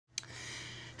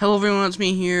Hello everyone, it's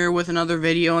me here with another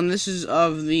video, and this is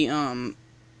of the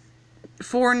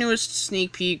 4 newest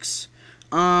sneak peeks.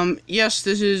 Yes,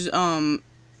 this is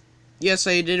yes,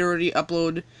 I did already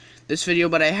upload this video,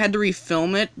 but I had to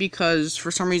refilm it because for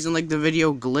some reason like the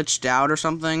video glitched out or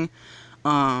something.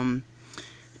 And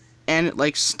it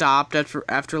like stopped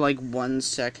after like 1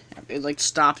 sec. It like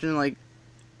stopped and like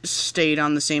stayed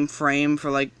on the same frame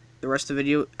for like the rest of the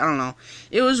video. I don't know.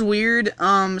 It was weird.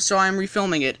 So I'm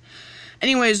refilming it.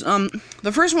 Anyways,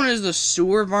 the first one is the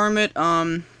sewer varmint.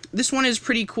 This one is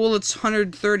pretty cool. It's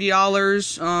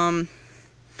 $130.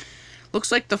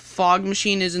 Looks like the fog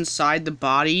machine is inside the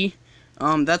body.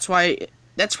 That's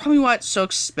probably why it's so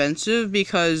expensive,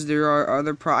 because there are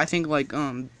other I think like,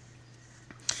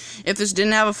 if this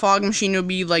didn't have a fog machine, it would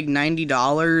be like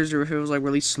 $90, or if it was like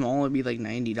really small, it would be like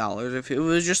 $90. If it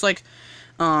was just like,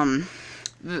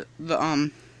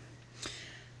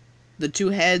 the 2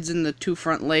 heads and the 2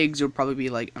 front legs, it would probably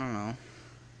be like, I don't know,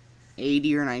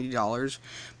 $80 or $90.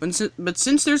 But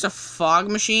since there's a fog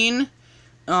machine,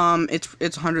 it's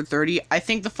 $130. I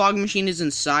think the fog machine is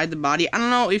inside the body. I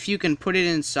don't know if you can put it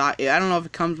inside. I don't know if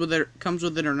it comes with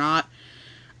it or not.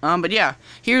 But yeah,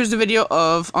 here's the video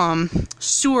of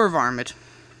sewer varmint.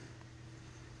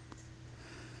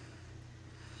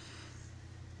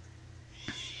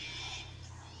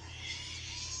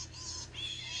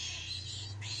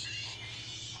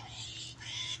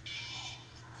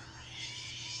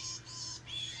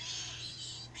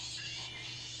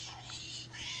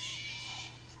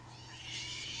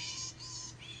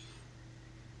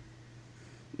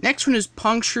 Next one is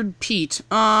Punctured Pete.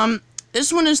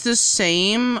 This one is the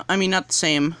same. I mean, not the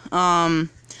same.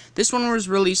 This one was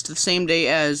released the same day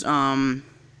as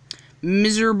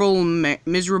Miserable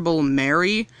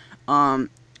Mary.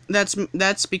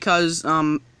 That's because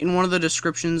in one of the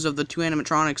descriptions of the 2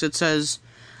 animatronics it says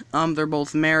they're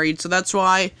both married, so that's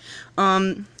why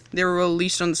they were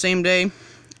released on the same day.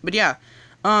 But yeah,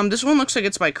 this one looks like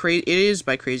it's by It is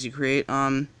by Crazy Create.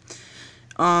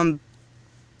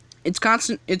 It's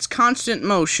constant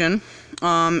motion,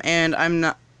 and I'm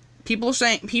not. People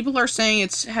are saying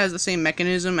it has the same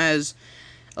mechanism as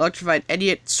Electrified Eddie.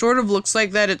 It sort of looks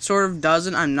like that. It sort of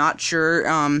doesn't. I'm not sure.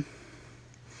 I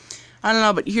don't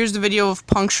know. But here's the video of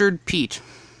Punctured Pete.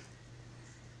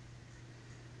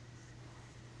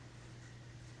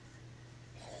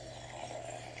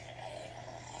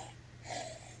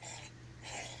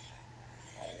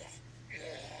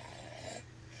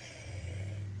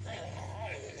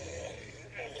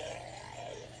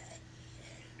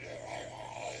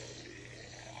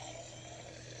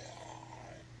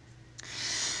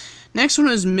 Next one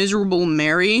is Miserable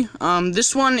Mary.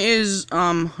 This one is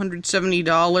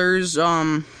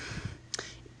 $170.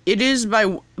 It is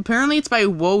apparently it's by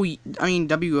WO,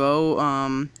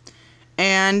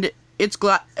 and it's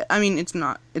glad. I mean, it's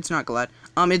not glad.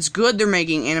 It's good they're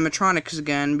making animatronics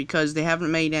again, because they haven't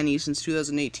made any since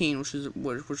 2018, which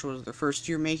was their first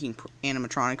year making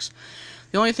animatronics.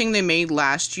 The only thing they made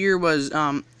last year was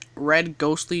Red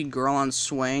Ghostly Girl on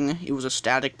Swing. It was a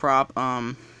static prop.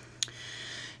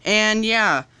 And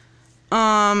yeah,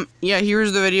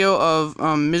 here's the video of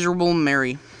Miserable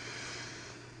Mary.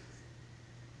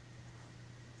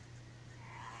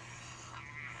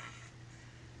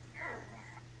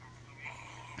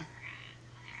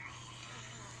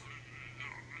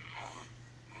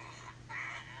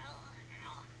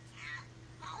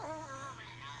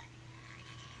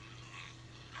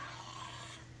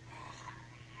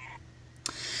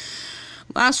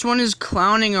 Last one is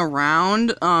Clowning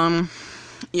Around.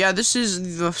 Yeah, this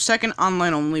is the second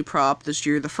online-only prop this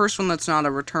year. The first one that's not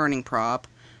a returning prop.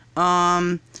 Yeah,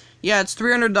 it's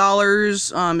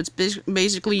 $300. It's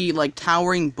basically like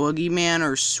Towering Boogeyman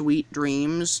or Sweet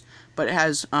Dreams, but it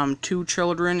has 2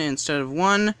 children instead of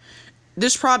 1.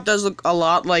 This prop does look a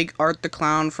lot like Art the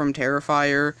Clown from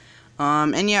Terrifier.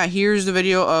 And yeah, here's the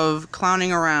video of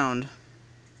Clowning Around.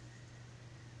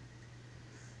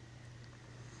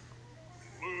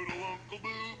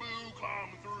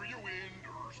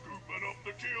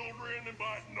 The children and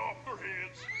biting off their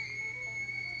heads.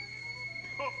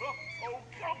 Oh,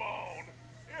 come on.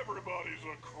 Everybody's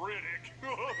a critic.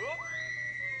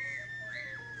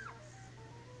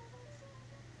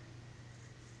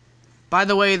 By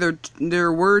the way,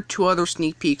 there were 2 other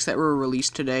sneak peeks that were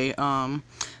released today.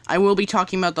 I will be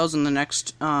talking about those in the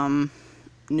next well,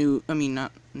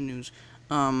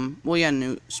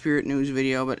 yeah, Spirit News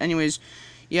video. But anyways,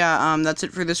 yeah, that's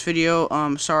it for this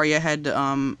video. Sorry I had to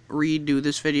redo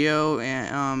this video,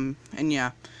 and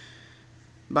yeah,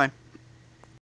 bye.